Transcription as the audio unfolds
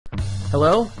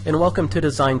Hello and welcome to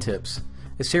Design Tips,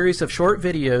 a series of short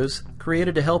videos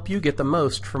created to help you get the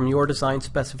most from your design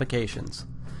specifications.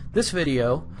 This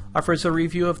video offers a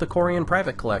review of the Corian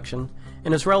Private Collection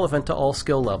and is relevant to all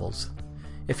skill levels.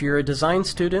 If you're a design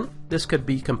student, this could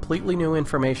be completely new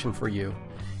information for you,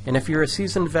 and if you're a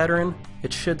seasoned veteran,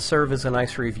 it should serve as a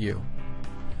nice review.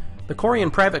 The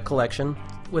Corian Private Collection,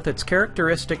 with its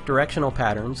characteristic directional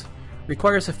patterns,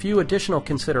 requires a few additional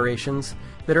considerations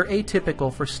that are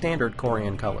atypical for standard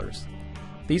Corian colors.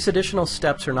 These additional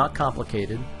steps are not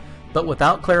complicated, but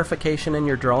without clarification in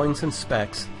your drawings and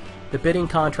specs, the bidding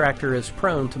contractor is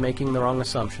prone to making the wrong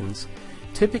assumptions,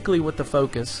 typically with the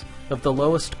focus of the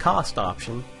lowest cost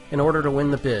option in order to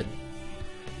win the bid.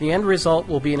 The end result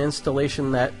will be an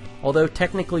installation that, although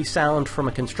technically sound from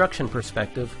a construction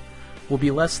perspective, will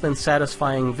be less than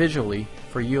satisfying visually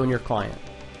for you and your client.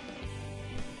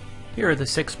 Here are the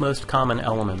 6 most common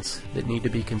elements that need to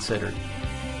be considered.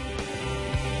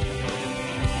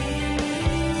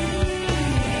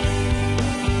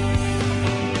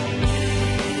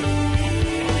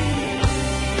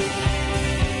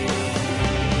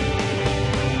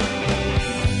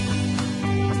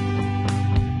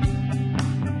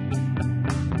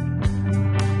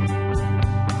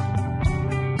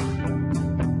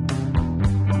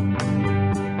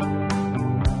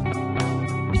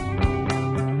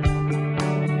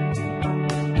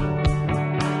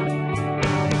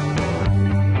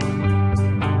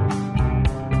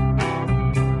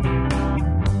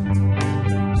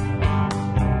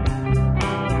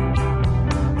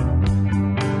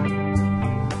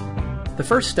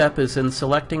 The first step is in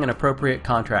selecting an appropriate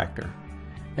contractor.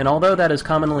 And although that is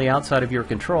commonly outside of your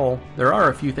control, there are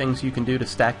a few things you can do to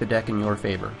stack the deck in your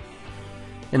favor.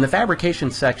 In the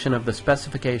fabrication section of the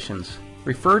specifications,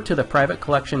 refer to the Private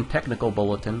Collection Technical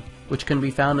Bulletin, which can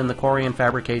be found in the Corian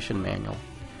Fabrication Manual.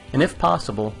 And if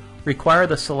possible, require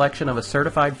the selection of a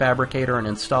certified fabricator and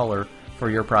installer for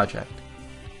your project.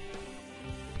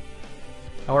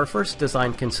 Our first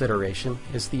design consideration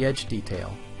is the edge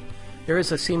detail. There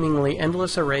is a seemingly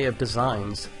endless array of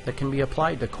designs that can be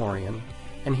applied to Corian,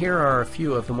 and here are a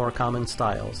few of the more common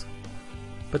styles.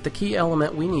 But the key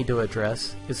element we need to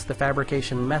address is the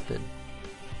fabrication method.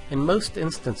 In most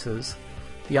instances,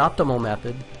 the optimal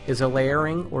method is a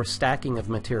layering or stacking of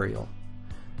material.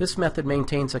 This method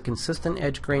maintains a consistent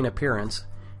edge grain appearance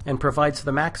and provides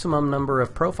the maximum number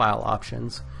of profile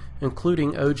options,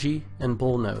 including ogee and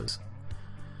bullnose.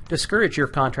 Discourage your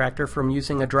contractor from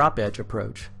using a drop edge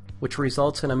approach, which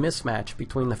results in a mismatch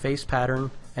between the face pattern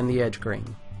and the edge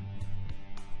grain.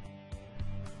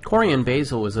 Corian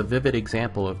Basil is a vivid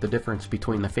example of the difference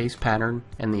between the face pattern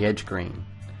and the edge grain,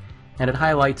 and it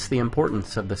highlights the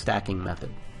importance of the stacking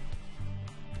method.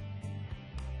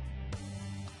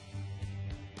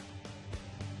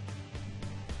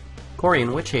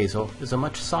 Corian Witch Hazel is a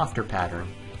much softer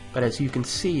pattern, but as you can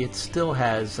see, it still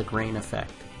has a grain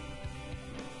effect.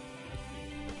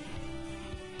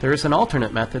 There is an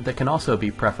alternate method that can also be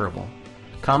preferable,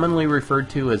 commonly referred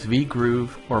to as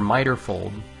V-groove or miter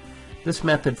fold. This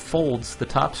method folds the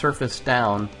top surface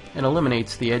down and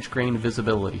eliminates the edge grain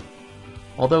visibility.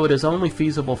 Although it is only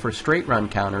feasible for straight run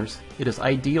counters, it is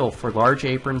ideal for large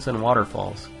aprons and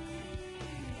waterfalls.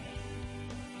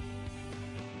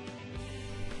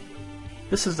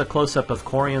 This is a close-up of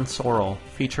Corian Sorrel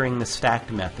featuring the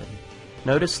stacked method.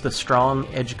 Notice the strong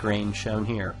edge grain shown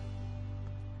here.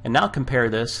 And now compare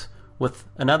this with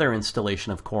another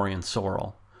installation of Corian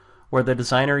Sorrel, where the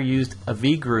designer used a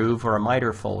V-groove or a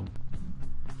miter fold.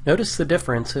 Notice the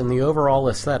difference in the overall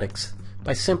aesthetics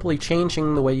by simply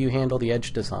changing the way you handle the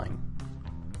edge design.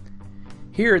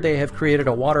 Here they have created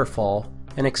a waterfall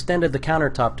and extended the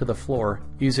countertop to the floor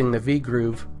using the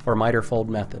V-groove or miter fold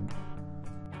method.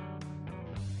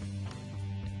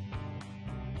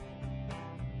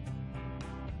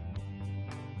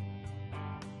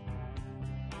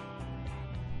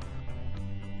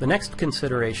 The next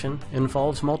consideration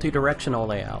involves multi-directional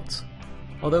layouts.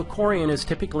 Although Corian is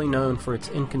typically known for its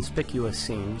inconspicuous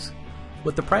seams,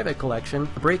 with the Private Collection,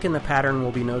 a break in the pattern will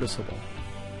be noticeable.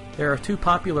 There are 2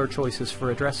 popular choices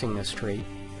for addressing this trait.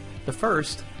 The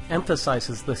first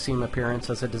emphasizes the seam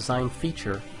appearance as a design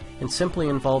feature and simply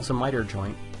involves a miter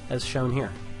joint, as shown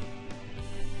here.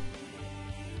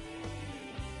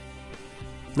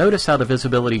 Notice how the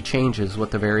visibility changes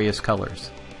with the various colors.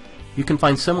 You can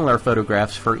find similar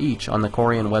photographs for each on the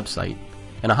Corian website,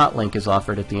 and a hot link is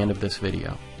offered at the end of this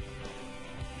video.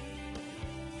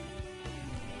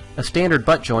 A standard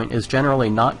butt joint is generally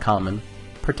not common,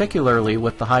 particularly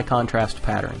with the high contrast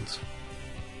patterns.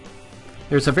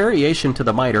 There's a variation to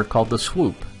the miter called the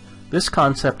swoop, This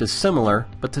concept is similar,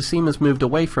 but the seam is moved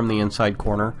away from the inside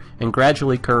corner and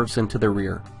gradually curves into the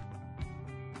rear.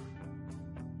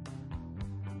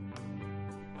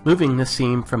 Moving this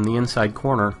seam from the inside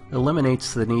corner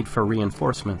eliminates the need for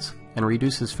reinforcements and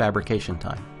reduces fabrication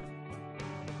time.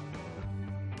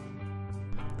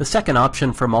 The second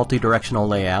option for multi-directional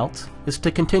layouts is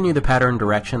to continue the pattern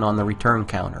direction on the return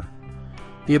counter.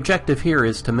 The objective here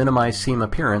is to minimize seam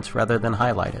appearance rather than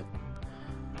highlight it.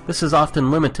 This is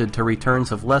often limited to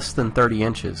returns of less than 30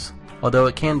 inches, although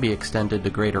it can be extended to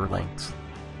greater lengths.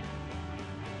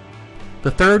 The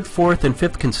third, fourth, and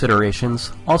fifth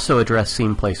considerations also address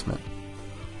seam placement.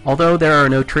 Although there are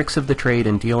no tricks of the trade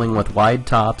in dealing with wide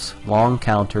tops, long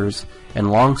counters,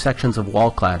 and long sections of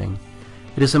wall cladding,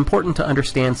 it is important to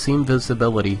understand seam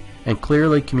visibility and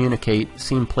clearly communicate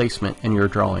seam placement in your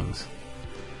drawings.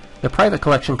 The Private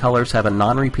Collection colors have a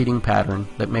non-repeating pattern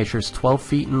that measures 12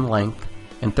 feet in length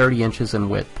and 30 inches in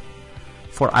width.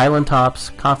 For island tops,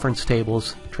 conference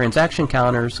tables, transaction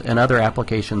counters, and other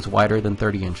applications wider than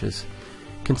 30 inches,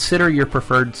 consider your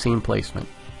preferred seam placement.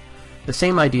 The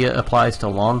same idea applies to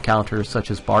long counters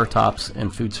such as bar tops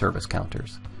and food service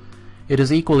counters. It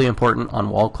is equally important on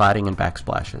wall cladding and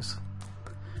backsplashes.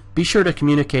 Be sure to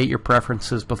communicate your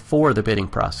preferences before the bidding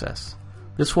process.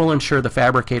 This will ensure the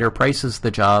fabricator prices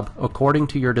the job according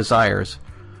to your desires,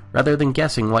 rather than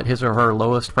guessing what his or her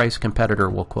lowest price competitor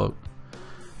will quote.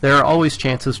 There are always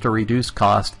chances to reduce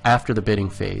cost after the bidding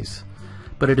phase,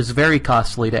 but it is very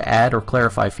costly to add or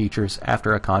clarify features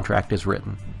after a contract is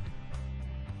written.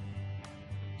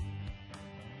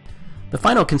 The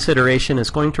final consideration is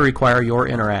going to require your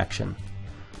interaction.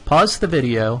 Pause the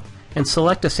video and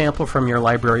select a sample from your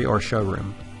library or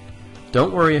showroom.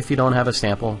 Don't worry if you don't have a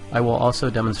sample, I will also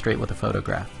demonstrate with a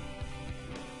photograph.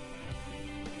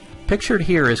 Pictured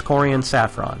here is Corian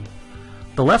saffron.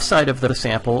 The left side of the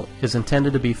sample is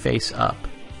intended to be face up.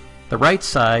 The right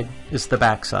side is the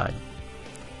back side.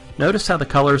 Notice how the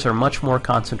colors are much more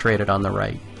concentrated on the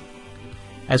right.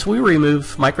 As we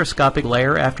remove microscopic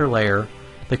layer after layer,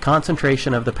 the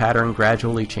concentration of the pattern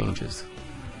gradually changes.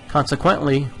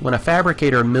 Consequently, when a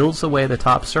fabricator mills away the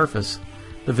top surface,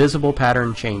 the visible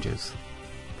pattern changes.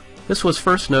 This was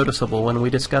first noticeable when we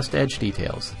discussed edge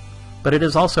details, but it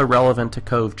is also relevant to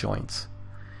cove joints.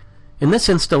 In this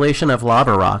installation of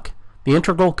lava rock, the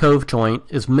integral cove joint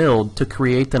is milled to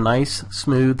create the nice,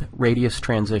 smooth radius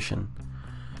transition.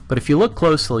 But if you look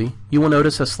closely, you will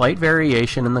notice a slight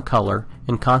variation in the color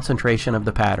and concentration of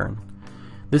the pattern.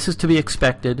 This is to be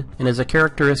expected and is a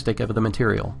characteristic of the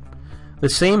material. The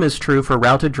same is true for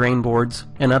routed drain boards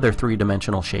and other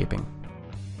three-dimensional shaping.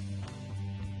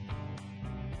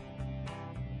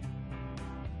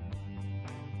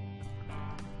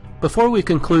 Before we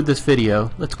conclude this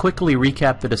video, let's quickly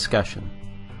recap the discussion.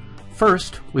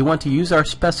 First, we want to use our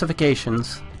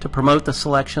specifications to promote the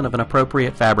selection of an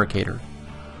appropriate fabricator.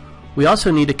 We also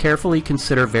need to carefully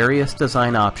consider various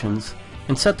design options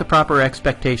and set the proper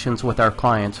expectations with our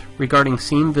clients regarding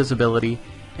seam visibility,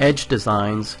 edge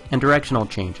designs, and directional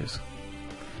changes.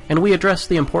 And we address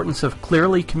the importance of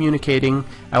clearly communicating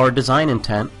our design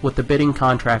intent with the bidding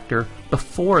contractor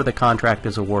before the contract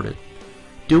is awarded.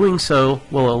 Doing so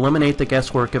will eliminate the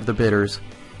guesswork of the bidders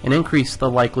and increase the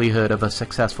likelihood of a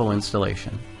successful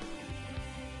installation.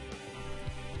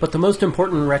 But the most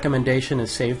important recommendation is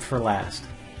saved for last.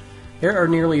 There are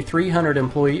nearly 300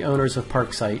 employee owners of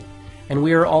Parksite, and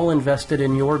we are all invested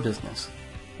in your business.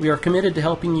 We are committed to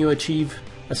helping you achieve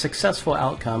a successful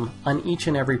outcome on each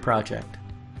and every project.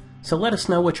 So let us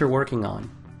know what you're working on.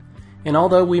 And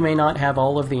although we may not have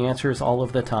all of the answers all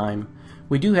of the time,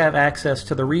 we do have access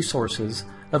to the resources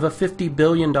of a $50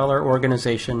 billion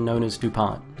organization known as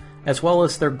DuPont, as well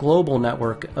as their global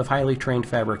network of highly trained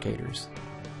fabricators.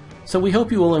 So we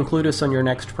hope you will include us on your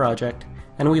next project,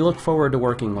 and we look forward to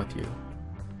working with you.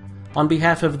 On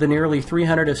behalf of the nearly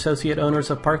 300 associate owners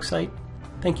of Parksite,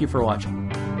 thank you for watching.